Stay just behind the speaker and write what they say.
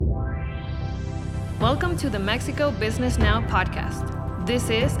Welcome to the Mexico Business Now podcast.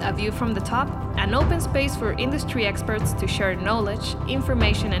 This is A View from the Top, an open space for industry experts to share knowledge,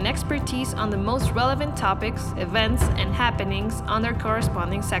 information, and expertise on the most relevant topics, events, and happenings on their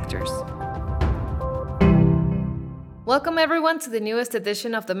corresponding sectors. Welcome everyone to the newest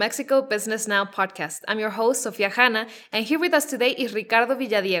edition of the Mexico Business Now podcast. I'm your host, Sofia Hanna, and here with us today is Ricardo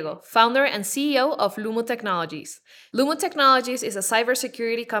Villadiego, founder and CEO of Lumo Technologies. Lumo Technologies is a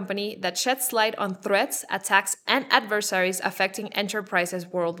cybersecurity company that sheds light on threats, attacks, and adversaries affecting enterprises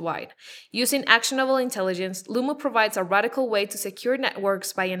worldwide. Using actionable intelligence, Lumo provides a radical way to secure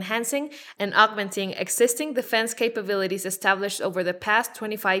networks by enhancing and augmenting existing defense capabilities established over the past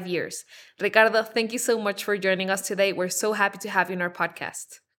 25 years. Ricardo, thank you so much for joining us today. We're so happy to have you in our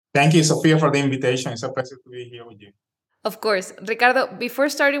podcast. Thank you, Sofia, for the invitation. It's a pleasure to be here with you. Of course. Ricardo, before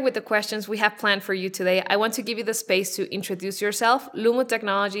starting with the questions we have planned for you today, I want to give you the space to introduce yourself, Lumo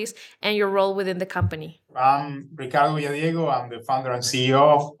Technologies, and your role within the company. I'm Ricardo Villadiego. I'm the founder and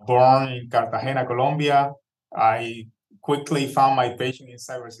CEO, born in Cartagena, Colombia. I quickly found my passion in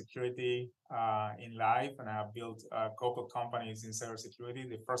cybersecurity in life, and I have built a couple of companies in cybersecurity.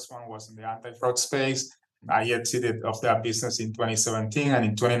 The first one was in the anti-fraud space. I exited of that business in 2017, and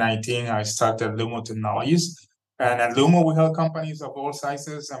in 2019, I started Lumo Technologies. And at Lumo, we help companies of all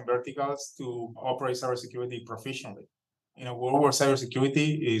sizes and verticals to operate cybersecurity proficiently. In a world where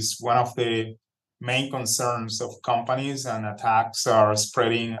cybersecurity is one of the main concerns of companies, and attacks are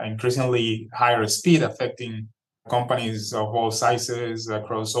spreading increasingly higher speed, affecting companies of all sizes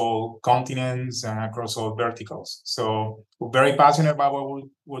across all continents and across all verticals. So we're very passionate about what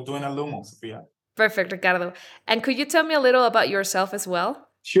we're doing at Lumo, Sophia. Perfect, Ricardo. And could you tell me a little about yourself as well?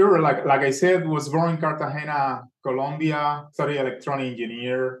 Sure. Like I said, was born in Cartagena, Colombia, studied electronic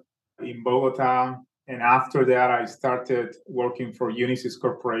engineer in Bogota. And after that, I started working for Unisys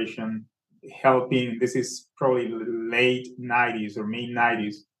Corporation, helping, this is probably late 90s or mid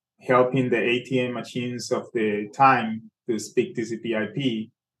 90s, helping the ATM machines of the time to speak TCP/IP.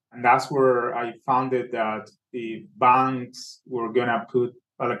 And that's where I founded that the banks were going to put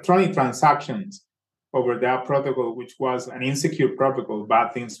electronic transactions over that protocol, which was an insecure protocol.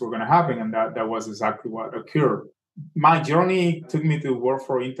 Bad things were going to happen, and that was exactly what occurred. My journey took me to work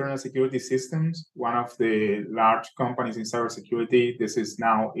for Internet Security Systems, one of the large companies in cybersecurity. This is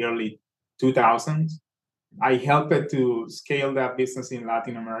now early 2000s. I helped to scale that business in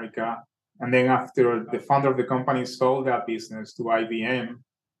Latin America. And then after the founder of the company sold that business to IBM,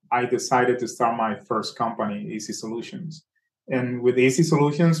 I decided to start my first company, Easy Solutions. And with Easy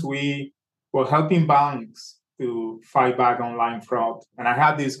Solutions, we were helping banks to fight back online fraud. And I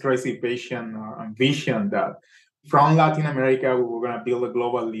had this crazy vision that from Latin America, we were going to build a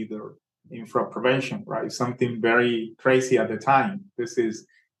global leader in fraud prevention, right? Something very crazy at the time. This is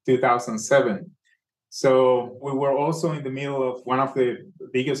 2007. So we were also in the middle of one of the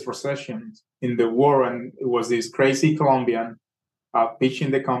biggest recessions in the world. And it was this crazy Colombian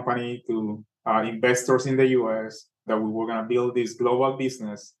pitching the company to investors in the US that we were going to build this global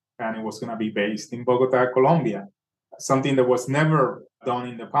business, and it was going to be based in Bogota, Colombia, something that was never done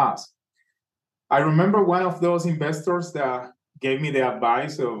in the past. I remember one of those investors that gave me the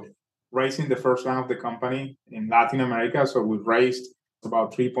advice of raising the first round of the company in Latin America. So we raised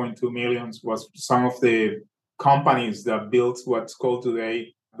about 3.2 million, was some of the companies that built what's called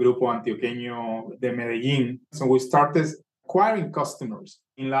today Grupo Antioqueño de Medellín. So we started acquiring customers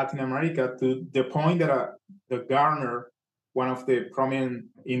in Latin America to the point that the Gartner, one of the prominent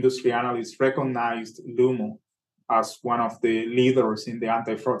industry analysts, recognized Lumo as one of the leaders in the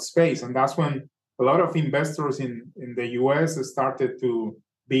anti-fraud space. And that's when a lot of investors in the US started to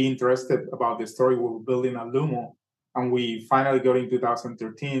be interested about the story we were building at Lumo. And we finally got in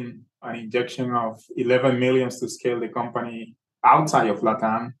 2013 an injection of 11 million to scale the company outside of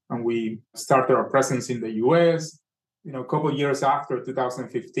Latam. And we started our presence in the US. A couple of years after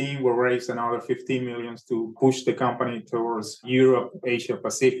 2015, we raised another 15 million to push the company towards Europe, Asia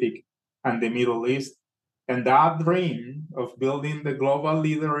Pacific, and the Middle East. And that dream of building the global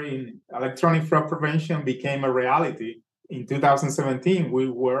leader in electronic fraud prevention became a reality. In 2017, we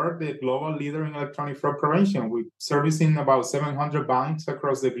were the global leader in electronic fraud prevention. We're servicing about 700 banks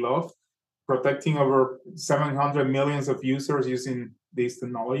across the globe, protecting over 700 millions of users using these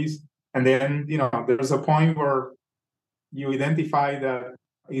technologies. And then, there's a point where you identify that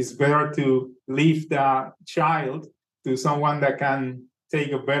it's better to leave that child to someone that can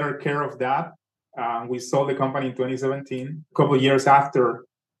take a better care of that. We sold the company in 2017. A couple of years after,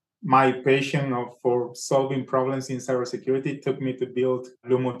 my passion for solving problems in cybersecurity took me to build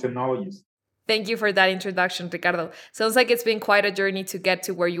Lumo Technologies. Thank you for that introduction, Ricardo. Sounds like it's been quite a journey to get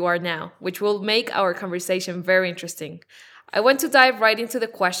to where you are now, which will make our conversation very interesting. I want to dive right into the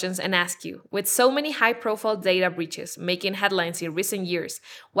questions and ask you, with so many high profile data breaches making headlines in recent years,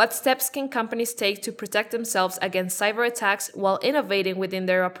 what steps can companies take to protect themselves against cyber attacks while innovating within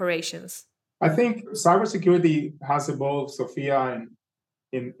their operations? I think cybersecurity has evolved, Sophia,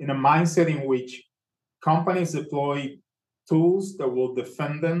 in a mindset in which companies deploy tools that will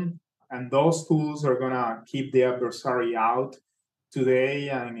defend them, and those tools are going to keep the adversary out today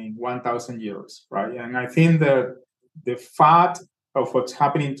and in 1,000 years, right? And I think that the fact of what's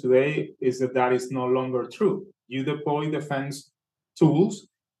happening today is that that is no longer true. You deploy defense tools,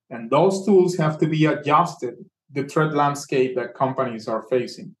 and those tools have to be adjusted the threat landscape that companies are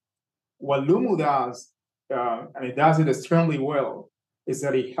facing. What Lumu does, and it does it extremely well, is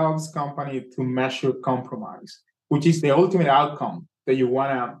that it helps companies to measure compromise, which is the ultimate outcome that you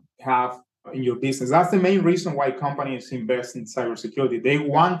want to have in your business. That's the main reason why companies invest in cybersecurity. They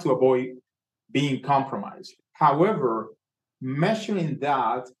want to avoid being compromised. However, measuring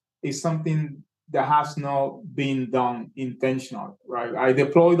that is something that has not been done intentionally, right? I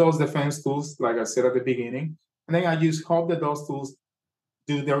deploy those defense tools, like I said at the beginning, and then I just hope that those tools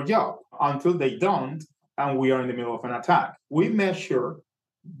do their job until they don't, and we are in the middle of an attack. We measure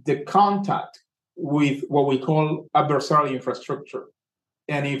the contact with what we call adversarial infrastructure.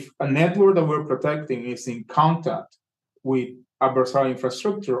 And if a network that we're protecting is in contact with adversarial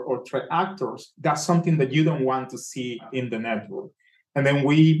infrastructure or threat actors, that's something that you don't want to see in the network. And then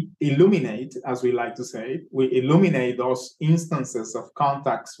we illuminate, as we like to say, we illuminate those instances of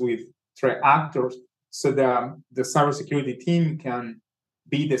contacts with threat actors so that the cybersecurity team can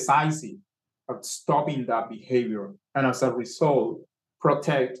be decisive at stopping that behavior, and as a result,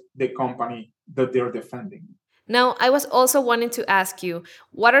 protect the company that they're defending. Now, I was also wanting to ask you,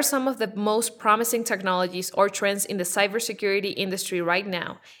 what are some of the most promising technologies or trends in the cybersecurity industry right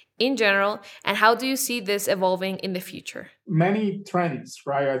now, in general, and how do you see this evolving in the future? Many trends,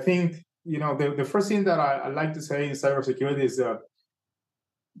 right? I think, the first thing that I like to say in cybersecurity is that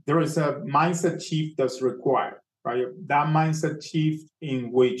there is a mindset shift that's required, right? That mindset shift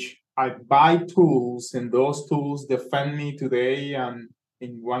in which I buy tools and those tools defend me today and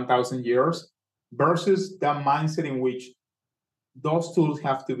in 1,000 years versus that mindset in which those tools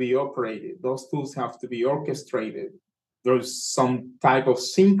have to be operated, those tools have to be orchestrated. There's some type of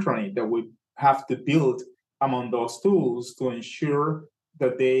synchrony that we have to build among those tools to ensure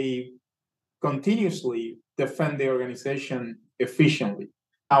that they continuously defend the organization efficiently.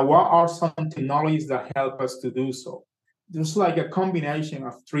 Now, what are some technologies that help us to do so? There's like a combination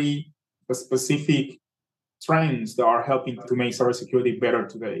of three specific trends that are helping to make cybersecurity better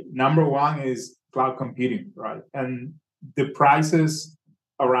today. Number one is cloud computing, right? And the prices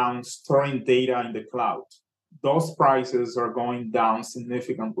around storing data in the cloud, those prices are going down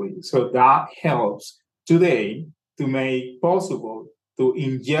significantly. So that helps today to make possible to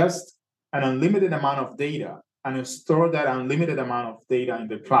ingest an unlimited amount of data and store that unlimited amount of data in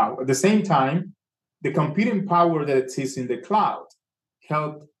the cloud. At the same time, the computing power that exists in the cloud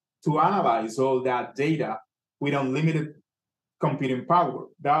help to analyze all that data with unlimited computing power.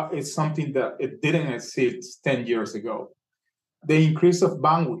 That is something that it didn't exist 10 years ago. The increase of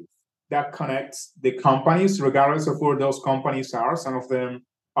bandwidth that connects the companies, regardless of where those companies are. Some of them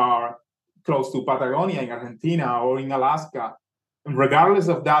are close to Patagonia in Argentina or in Alaska. And regardless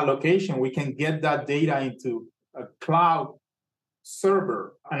of that location, we can get that data into a cloud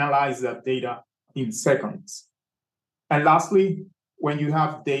server, analyze that data in seconds. And lastly, when you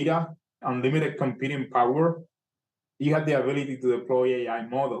have data, unlimited computing power, you have the ability to deploy AI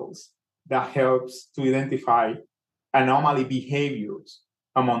models that helps to identify anomaly behaviors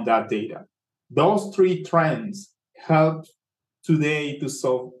among that data. Those three trends help today to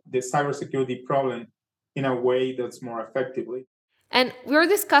solve the cybersecurity problem in a way that's more effectively. And we're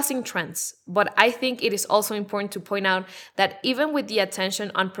discussing trends, but I think it is also important to point out that even with the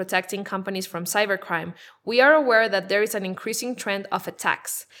attention on protecting companies from cybercrime, we are aware that there is an increasing trend of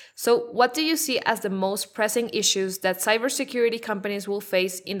attacks. So, what do you see as the most pressing issues that cybersecurity companies will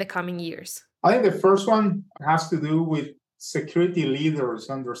face in the coming years? I think the first one has to do with security leaders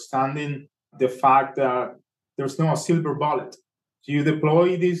understanding the fact that there's no silver bullet. So you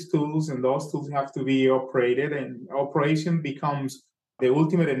deploy these tools, and those tools have to be operated, and operation becomes the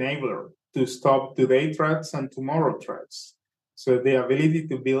ultimate enabler to stop today threats and tomorrow threats. So the ability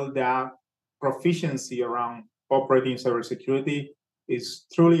to build that proficiency around operating cybersecurity is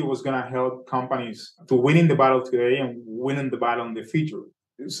truly what's going to help companies to win in the battle today and win in the battle in the future.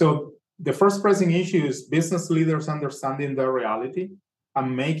 So the first pressing issue is business leaders understanding their reality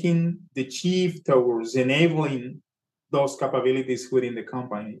and making the chief towards enabling those capabilities within the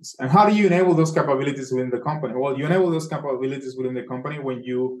companies. And how do you enable those capabilities within the company? Well, you enable those capabilities within the company when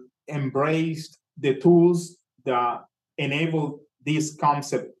you embrace the tools that enable this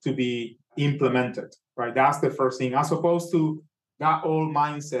concept to be implemented, right? That's the first thing, as opposed to that old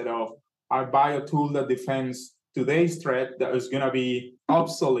mindset of I buy a tool that defends today's threat that is going to be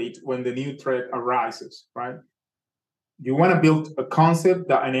obsolete when the new threat arises, right? You want to build a concept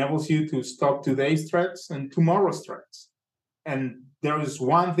that enables you to stop today's threats and tomorrow's threats. And there is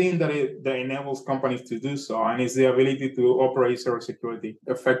one thing that enables companies to do so, and it's the ability to operate cybersecurity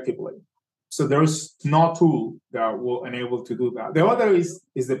effectively. So there's no tool that will enable to do that. The other is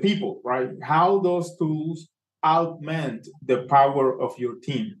the people, right? How those tools augment the power of your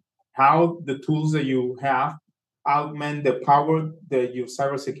team. How the tools that you have augment the power that your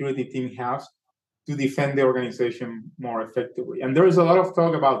cybersecurity team has to defend the organization more effectively. And there is a lot of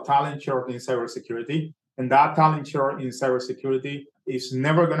talk about talent shortage in cybersecurity, and that talent shortage in cybersecurity is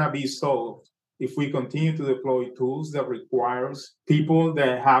never going to be solved if we continue to deploy tools that requires people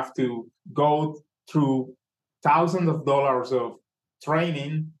that have to go through thousands of dollars of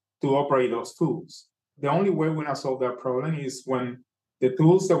training to operate those tools. The only way we're going to solve that problem is when the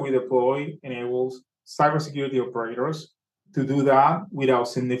tools that we deploy enables cybersecurity operators to do that without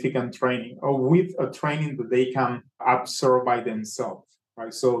significant training or with a training that they can absorb by themselves,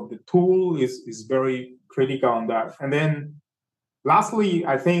 right? So the tool is very critical on that. And then lastly,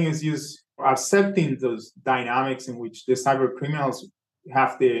 I think is just accepting those dynamics in which the cyber criminals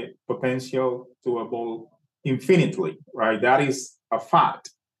have the potential to evolve infinitely, right? That is a fact.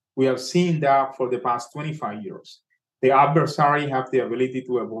 We have seen that for the past 25 years. The adversary have the ability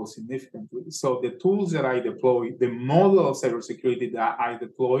to evolve significantly. So the tools that I deploy, the model of cybersecurity that I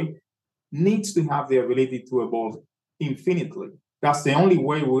deploy needs to have the ability to evolve infinitely. That's the only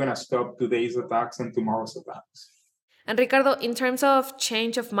way we're going to stop today's attacks and tomorrow's attacks. And Ricardo, in terms of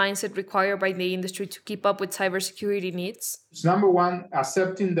change of mindset required by the industry to keep up with cybersecurity needs? It's number one,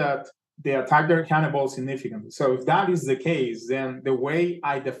 accepting that the attacker can evolve significantly. So if that is the case, then the way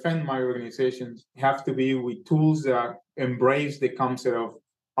I defend my organizations have to be with tools that embrace the concept of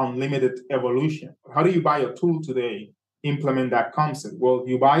unlimited evolution. How do you buy a tool today, implement that concept? Well,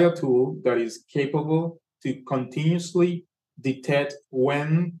 you buy a tool that is capable to continuously detect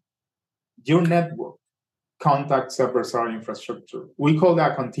when your network contacts adversarial infrastructure. We call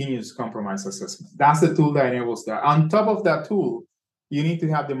that continuous compromise assessment. That's the tool that enables that. On top of that tool, you need to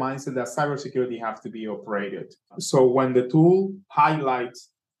have the mindset that cybersecurity has to be operated. So when the tool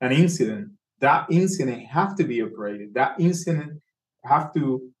highlights an incident, that incident have to be operated. That incident have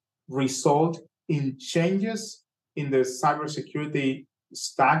to result in changes in the cybersecurity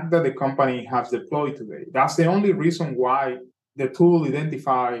stack that the company has deployed today. That's the only reason why the tool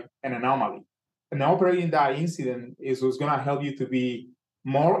identify an anomaly. And operating that incident is what's going to help you to be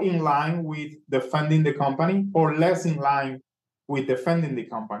more in line with defending the company or less in line with defending the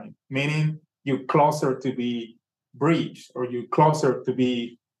company, meaning you're closer to be breached or you're closer to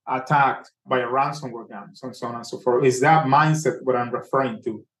be attacked by a ransomware gang, and so on and so forth. Is that mindset what I'm referring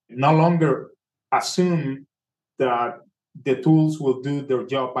to? No longer assume that the tools will do their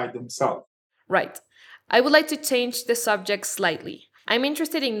job by themselves. Right. I would like to change the subject slightly. I'm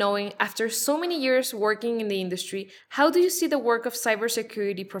interested in knowing, after so many years working in the industry, how do you see the work of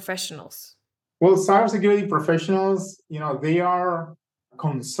cybersecurity professionals? Well, cybersecurity professionals, they are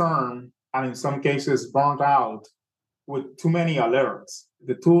concerned and in some cases burnt out with too many alerts.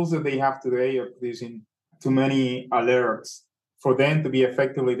 The tools that they have today are producing too many alerts for them to be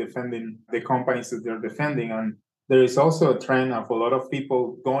effectively defending the companies that they're defending. And there is also a trend of a lot of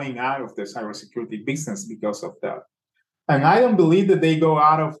people going out of the cybersecurity business because of that. And I don't believe that they go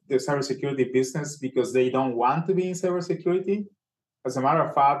out of the cybersecurity business because they don't want to be in cybersecurity. As a matter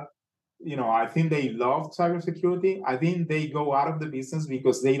of fact, I think they love cybersecurity. I think they go out of the business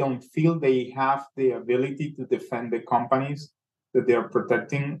because they don't feel they have the ability to defend the companies that they're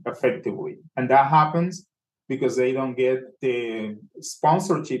protecting effectively. And that happens because they don't get the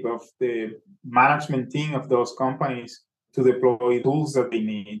sponsorship of the management team of those companies to deploy tools that they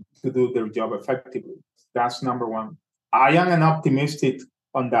need to do their job effectively. That's number one. I am an optimistic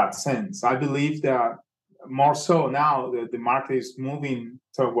on that sense. I believe that more so now that the market is moving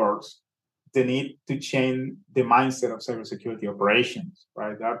towards the need to change the mindset of cybersecurity operations,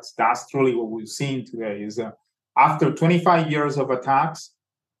 right? That's truly what we've seen today is that after 25 years of attacks,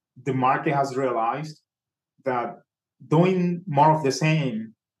 the market has realized that doing more of the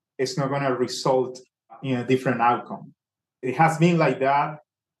same is not going to result in a different outcome. It has been like that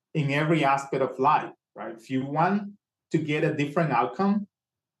in every aspect of life, right? If you want to get a different outcome,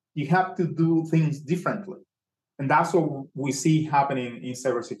 you have to do things differently. And that's what we see happening in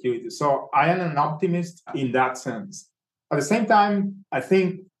cybersecurity. So I am an optimist in that sense. At the same time, I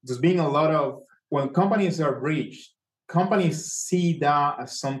think there's been a lot of, when companies are breached, companies see that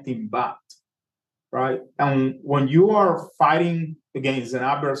as something bad, right? And when you are fighting against an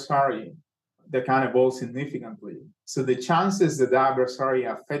adversary, that can evolve significantly. So the chances that the adversary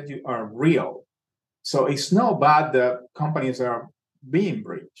affect you are real. So it's not bad that companies are being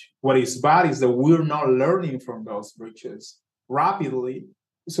breached. What is bad is that we're not learning from those breaches rapidly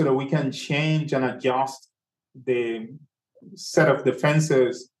so that we can change and adjust the set of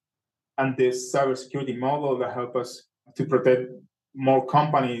defenses and this cybersecurity model that help us to protect more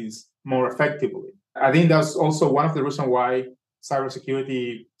companies more effectively. I think that's also one of the reasons why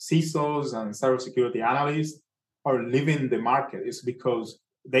cybersecurity CISOs and cybersecurity analysts are leaving the market, is because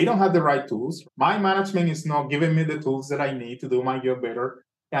they don't have the right tools. My management is not giving me the tools that I need to do my job better.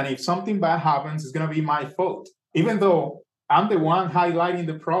 And if something bad happens, it's going to be my fault. Even though I'm the one highlighting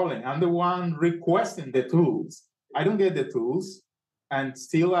the problem, I'm the one requesting the tools. I don't get the tools. And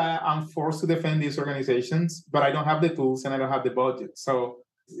still, I'm forced to defend these organizations, but I don't have the tools and I don't have the budget. So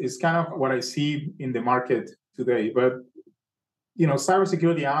it's kind of what I see in the market today. But,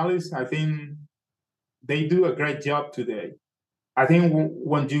 cybersecurity analysts, I think they do a great job today. I think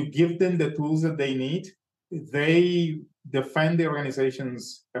when you give them the tools that they need, they defend the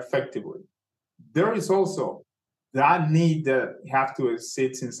organizations effectively. There is also that need that have to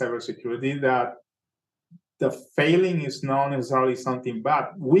exist in cybersecurity, that the failing is not necessarily something bad.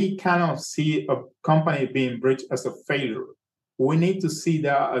 We cannot see a company being breached as a failure. We need to see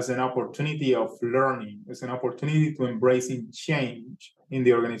that as an opportunity of learning, as an opportunity to embracing change in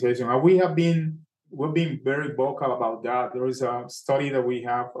the organization. And we've been very vocal about that. There is a study that we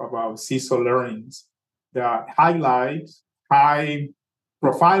have about CISO learnings that highlights high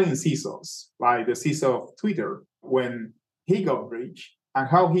profiling CISOs, like the CISO of Twitter, when he got breached and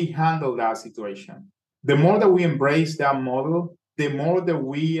how he handled that situation. The more that we embrace that model, the more that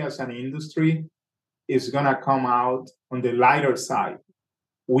we as an industry is going to come out on the lighter side.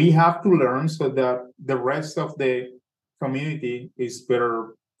 We have to learn so that the rest of the community is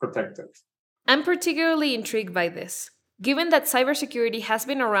better protected. I'm particularly intrigued by this, given that cybersecurity has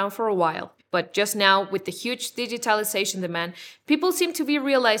been around for a while, but just now, with the huge digitalization demand, people seem to be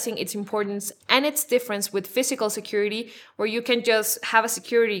realizing its importance and its difference with physical security, where you can just have a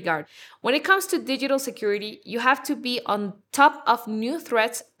security guard. When it comes to digital security, you have to be on top of new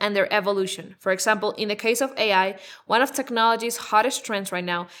threats and their evolution. For example, in the case of AI, one of technology's hottest trends right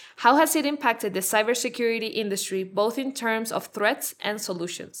now, how has it impacted the cybersecurity industry, both in terms of threats and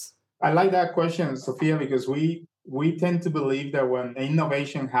solutions? I like that question, Sophia, because we tend to believe that when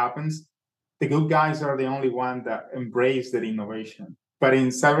innovation happens, the good guys are the only one that embrace that innovation. But in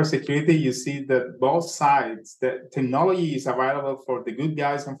cybersecurity, you see that both sides, the technology is available for the good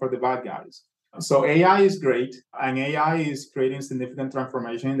guys and for the bad guys. So AI is great, and AI is creating significant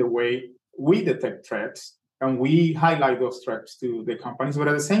transformation in the way we detect threats, and we highlight those threats to the companies. But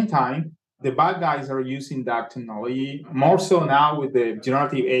at the same time, the bad guys are using that technology more so now with the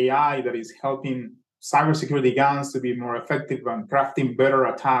generative AI that is helping cybersecurity guns to be more effective and crafting better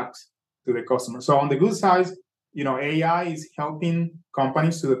attacks to the customer. So on the good side, AI is helping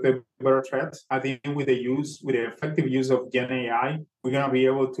companies to detect better threats. I think with the effective use of Gen AI, we're going to be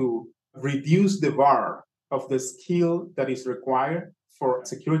able to reduce the bar of the skill that is required for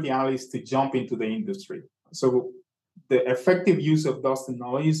security analysts to jump into the industry. So the effective use of those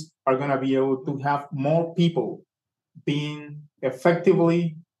technologies are going to be able to have more people being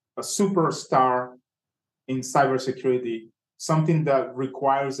effectively a superstar in cybersecurity, something that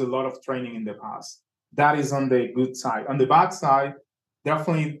requires a lot of training in the past. That is on the good side. On the bad side,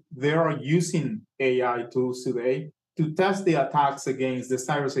 definitely they are using AI tools today to test the attacks against the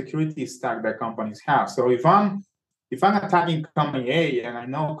cybersecurity stack that companies have. So if I'm attacking company A and I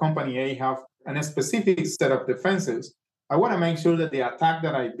know company A have a specific set of defenses, I want to make sure that the attack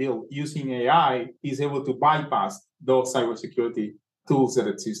that I build using AI is able to bypass those cybersecurity tools that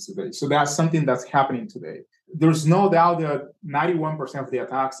exist today. So that's something that's happening today. There's no doubt that 91% of the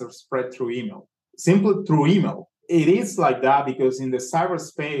attacks are spread through email, simply through email. It is like that because in the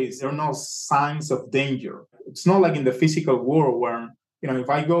cyberspace, there are no signs of danger. It's not like in the physical world where, if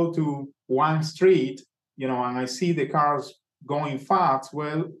I go to one street, and I see the cars going fast,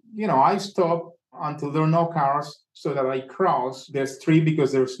 I stop until there are no cars so that I cross the street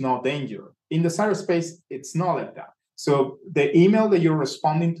because there's no danger. In the cyberspace, it's not like that. So the email that you're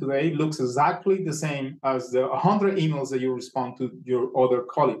responding today looks exactly the same as the 100 emails that you respond to your other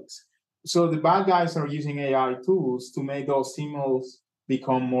colleagues. So the bad guys are using AI tools to make those signals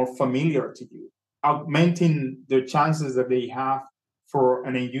become more familiar to you, augmenting the chances that they have for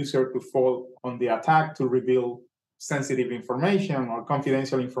an end user to fall on the attack to reveal sensitive information or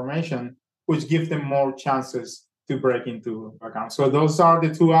confidential information, which gives them more chances to break into accounts. So those are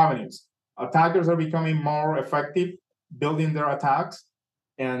the two avenues. Attackers are becoming more effective building their attacks,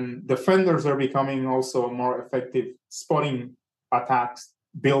 and defenders are becoming also more effective spotting attacks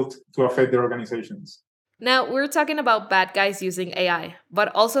built to affect their organizations. Now, we're talking about bad guys using AI,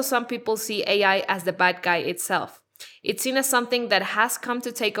 but also some people see AI as the bad guy itself. It's seen as something that has come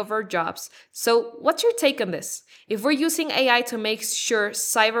to take over jobs. So, what's your take on this? If we're using AI to make sure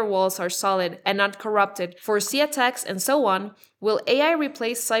cyber walls are solid and not corrupted, foresee attacks, and so on, will AI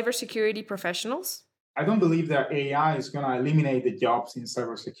replace cybersecurity professionals? I don't believe that AI is going to eliminate the jobs in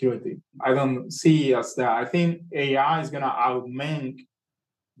cybersecurity. I don't see as that. I think AI is going to augment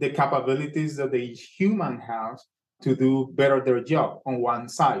the capabilities that the human has to do better their job on one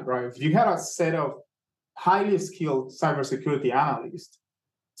side, right? If you had a set of highly skilled cybersecurity analysts,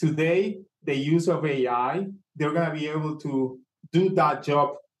 today the use of AI, they're going to be able to do that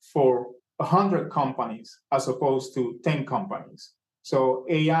job for 100 companies as opposed to 10 companies. So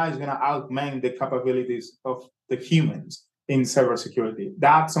AI is going to augment the capabilities of the humans in cybersecurity.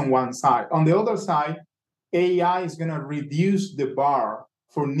 That's on one side. On the other side, AI is going to reduce the bar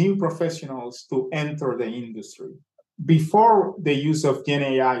for new professionals to enter the industry. Before the use of Gen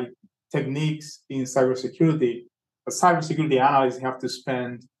AI techniques in cybersecurity, a cybersecurity analyst have to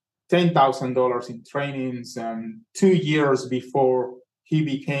spend $10,000 in trainings and 2 years before he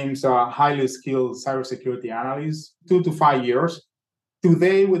becomes a highly skilled cybersecurity analyst, 2 to 5 years.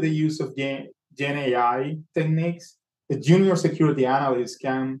 Today, with the use of Gen AI techniques, the junior security analyst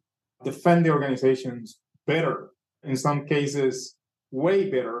can defend the organizations better, in some cases, way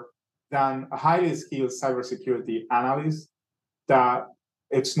better than a highly skilled cybersecurity analyst that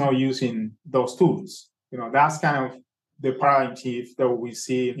it's not using those tools. That's kind of the paradigm shift that we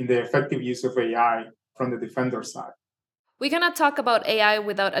see in the effective use of AI from the defender side. We cannot talk about AI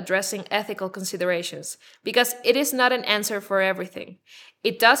without addressing ethical considerations, because it is not an answer for everything.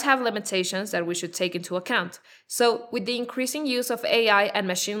 It does have limitations that we should take into account. So, with the increasing use of AI and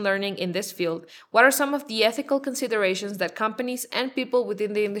machine learning in this field, what are some of the ethical considerations that companies and people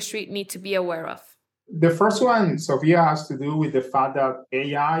within the industry need to be aware of? The first one, Sophia, has to do with the fact that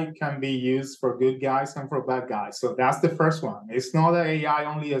AI can be used for good guys and for bad guys. So that's the first one. It's not that AI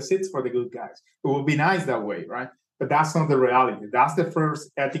only exists for the good guys. It would be nice that way, right? But that's not the reality. That's the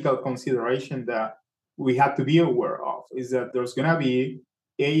first ethical consideration that we have to be aware of, is that there's going to be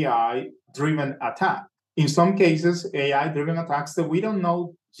AI-driven attack. In some cases, AI-driven attacks that we don't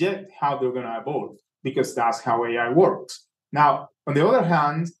know yet how they're going to evolve, because that's how AI works. Now, on the other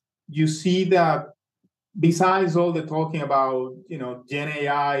hand, you see that besides all the talking about, Gen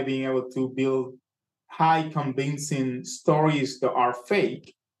AI being able to build high convincing stories that are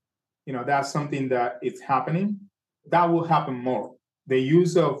fake, that's something that is happening. That will happen more. The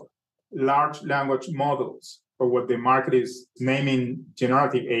use of large language models, or what the market is naming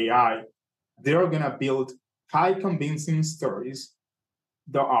generative AI, they're going to build high convincing stories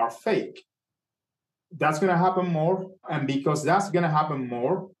that are fake. That's going to happen more. And because that's going to happen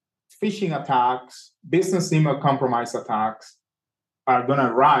more, phishing attacks, business email compromise attacks are going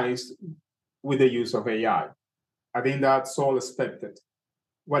to rise with the use of AI. I think that's all expected.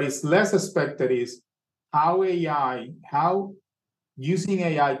 What is less expected is how using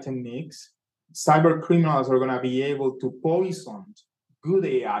AI techniques, cyber criminals are going to be able to poison good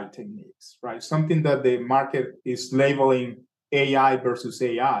AI techniques, right? Something that the market is labeling AI versus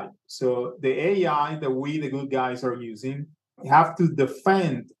AI. So the AI that we, the good guys, are using have to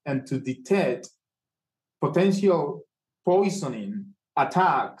defend and to detect potential poisoning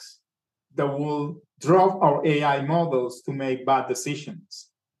attacks that will drop our AI models to make bad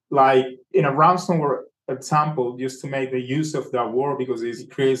decisions. Like in a ransomware example, just to make the use of that word because it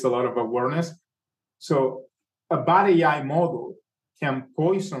creates a lot of awareness. So a bad AI model can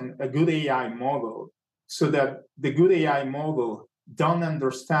poison a good AI model so that the good AI model don't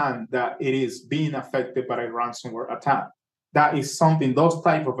understand that it is being affected by a ransomware attack. That is something, those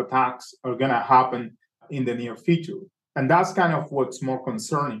type of attacks are going to happen in the near future. And that's kind of what's more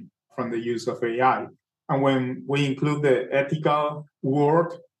concerning from the use of AI. And when we include the ethical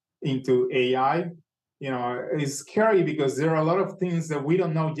word into AI, it's scary because there are a lot of things that we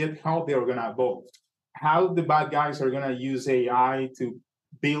don't know yet how they're going to evolve. How the bad guys are going to use AI to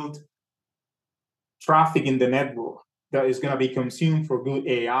build traffic in the network that is going to be consumed for good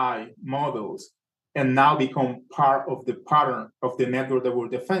AI models. and now become part of the pattern of the network that we're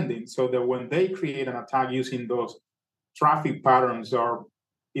defending, so that when they create an attack using those traffic patterns are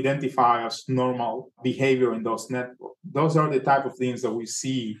identified as normal behavior in those networks. Those are the type of things that we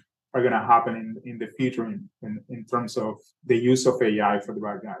see are going to happen in the future in terms of the use of AI for the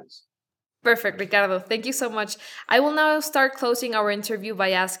bad guys. Perfect, Ricardo. Thank you so much. I will now start closing our interview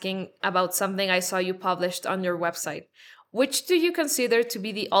by asking about something I saw you published on your website. Which do you consider to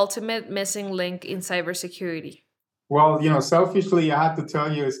be the ultimate missing link in cybersecurity? Well, selfishly, I have to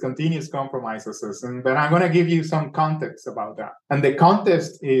tell you it's continuous compromise assessment, but I'm going to give you some context about that. And the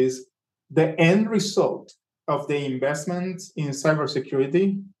context is the end result of the investment in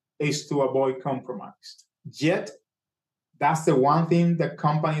cybersecurity is to avoid compromise. Yet, that's the one thing that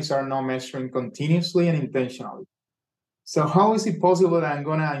companies are not measuring continuously and intentionally. So how is it possible that I'm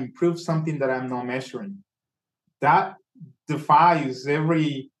going to improve something that I'm not measuring? That defies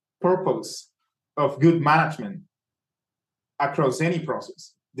every purpose of good management across any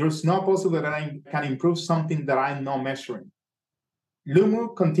process. There's no possibility that I can improve something that I'm not measuring.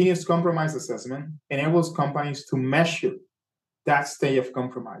 Lumu continuous compromise assessment enables companies to measure that state of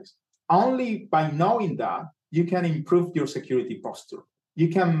compromise. Only by knowing that, you can improve your security posture. You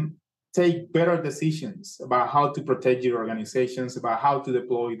can take better decisions about how to protect your organizations, about how to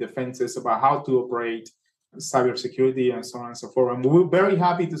deploy defenses, about how to operate cybersecurity, and so on and so forth. And we're very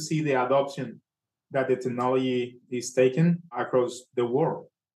happy to see the adoption that the technology is taken across the world.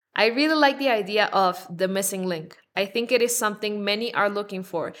 I really like the idea of the missing link. I think it is something many are looking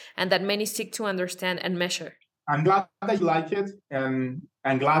for and that many seek to understand and measure. I'm glad that you like it, and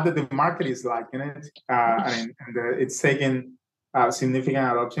I'm glad that the market is liking it, and it's taking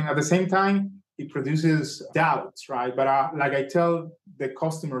significant adoption. At the same time, it produces doubts, right? But like I tell the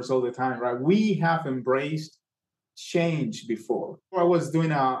customers all the time, right? We have embraced change before. I was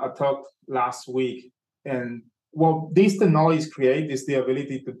doing a talk last week, and what these technologies create is the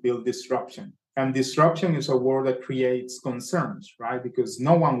ability to build disruption. And disruption is a word that creates concerns, right? Because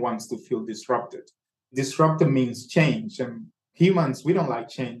no one wants to feel disrupted. Disruptive means change, and humans, we don't like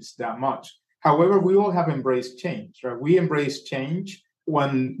change that much. However, we all have embraced change, right? We embrace change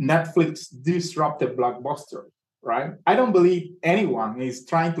when Netflix disrupted Blockbuster, right? I don't believe anyone is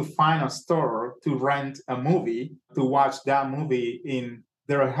trying to find a store to rent a movie, to watch that movie in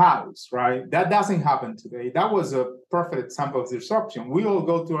their house, right? That doesn't happen today. That was a perfect example of disruption. We all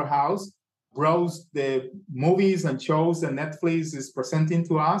go to our house, browse the movies and shows that Netflix is presenting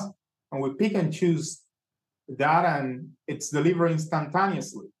to us, and we pick and choose that, and it's delivered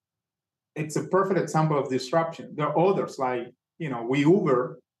instantaneously. It's a perfect example of disruption. There are others, like, we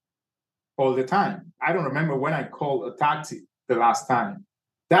Uber all the time. I don't remember when I called a taxi the last time.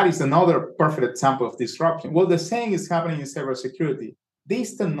 That is another perfect example of disruption. Well, the same is happening in cybersecurity.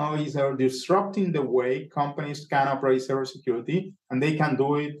 These technologies are disrupting the way companies can operate cybersecurity, and they can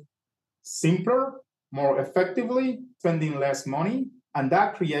do it simpler, more effectively, spending less money, and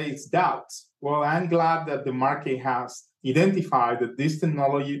that creates doubts. Well, I'm glad that the market has identified that this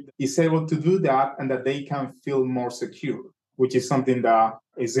technology is able to do that and that they can feel more secure, which is something that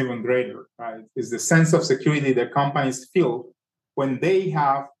is even greater, right? It's the sense of security that companies feel when they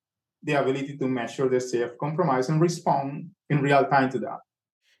have the ability to measure the state of compromise and respond in real time to that.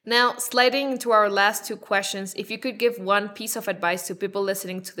 Now, sliding into our last two questions, if you could give one piece of advice to people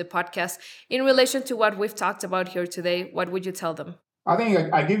listening to the podcast in relation to what we've talked about here today, what would you tell them? I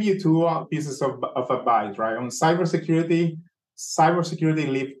think I give you two pieces of advice, right? On cybersecurity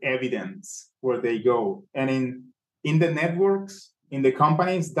leave evidence where they go. And in the networks, in the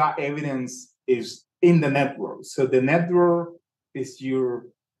companies, that evidence is in the network. So the network is your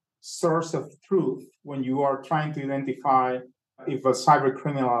source of truth when you are trying to identify if a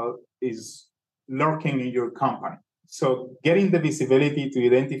cybercriminal is lurking in your company. So getting the visibility to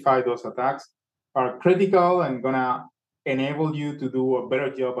identify those attacks are critical and gonna enable you to do a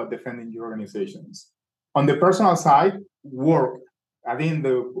better job at defending your organizations. On the personal side, work. I think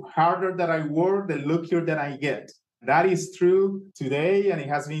the harder that I work, the luckier that I get. That is true today, and it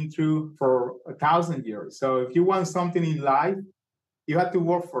has been true for 1,000 years. So if you want something in life, you have to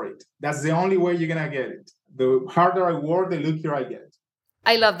work for it. That's the only way you're going to get it. The harder I work, the luckier I get.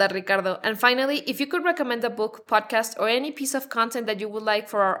 I love that, Ricardo. And finally, if you could recommend a book, podcast, or any piece of content that you would like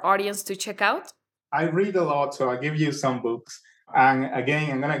for our audience to check out? I read a lot, so I'll give you some books. And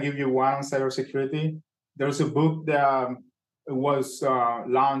again, I'm going to give you one on cybersecurity. There's a book that was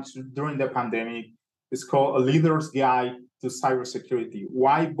launched during the pandemic. It's called A Leader's Guide to Cybersecurity,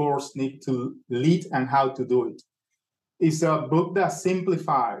 Why Boards Need to Lead and How to Do It. It's a book that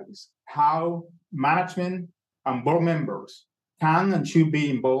simplifies how management and board members can and should be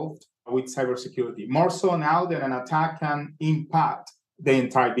involved with cybersecurity, more so now that an attack can impact the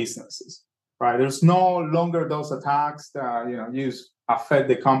entire businesses, right? There's no longer those attacks that, just affect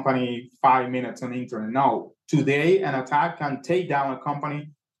the company 5 minutes on the internet. No, today an attack can take down a company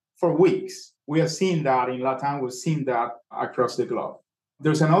for weeks. We have seen that in Latin, we've seen that across the globe.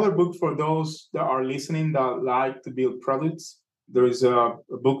 There's another book for those that are listening that like to build products. There is a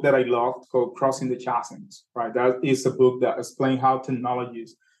book that I loved called Crossing the Chasms, right? That is a book that explains how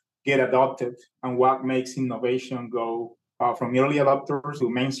technologies get adopted and what makes innovation go from early adopters to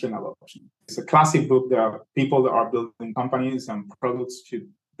mainstream adoption. It's a classic book that people that are building companies and products should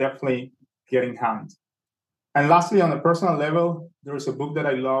definitely get in hand. And lastly, on a personal level, there's a book that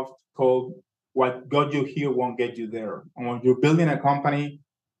I love called What Got You Here Won't Get You There. And when you're building a company,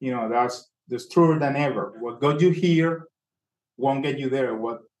 that's truer than ever. What got you here won't get you there.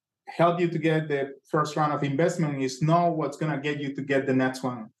 What helped you to get the first round of investment is not what's going to get you to get the next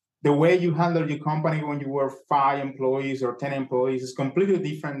one. The way you handle your company when you were 5 employees or 10 employees is completely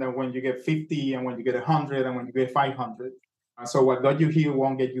different than when you get 50 and when you get 100 and when you get 500. So what got you here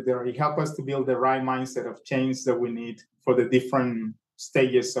won't get you there. It helps us to build the right mindset of change that we need for the different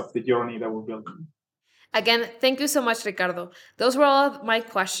stages of the journey that we're building. Again, thank you so much, Ricardo. Those were all of my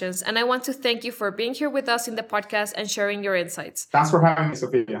questions, and I want to thank you for being here with us in the podcast and sharing your insights. Thanks for having me,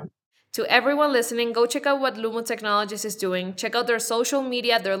 Sophia. To everyone listening, go check out what Lumo Technologies is doing. Check out their social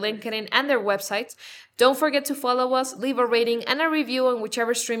media, their LinkedIn, and their websites. Don't forget to follow us, leave a rating and a review on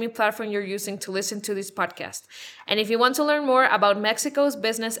whichever streaming platform you're using to listen to this podcast. And if you want to learn more about Mexico's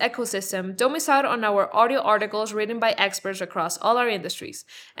business ecosystem, don't miss out on our audio articles written by experts across all our industries.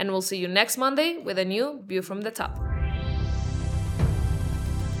 And we'll see you next Monday with a new View from the Top.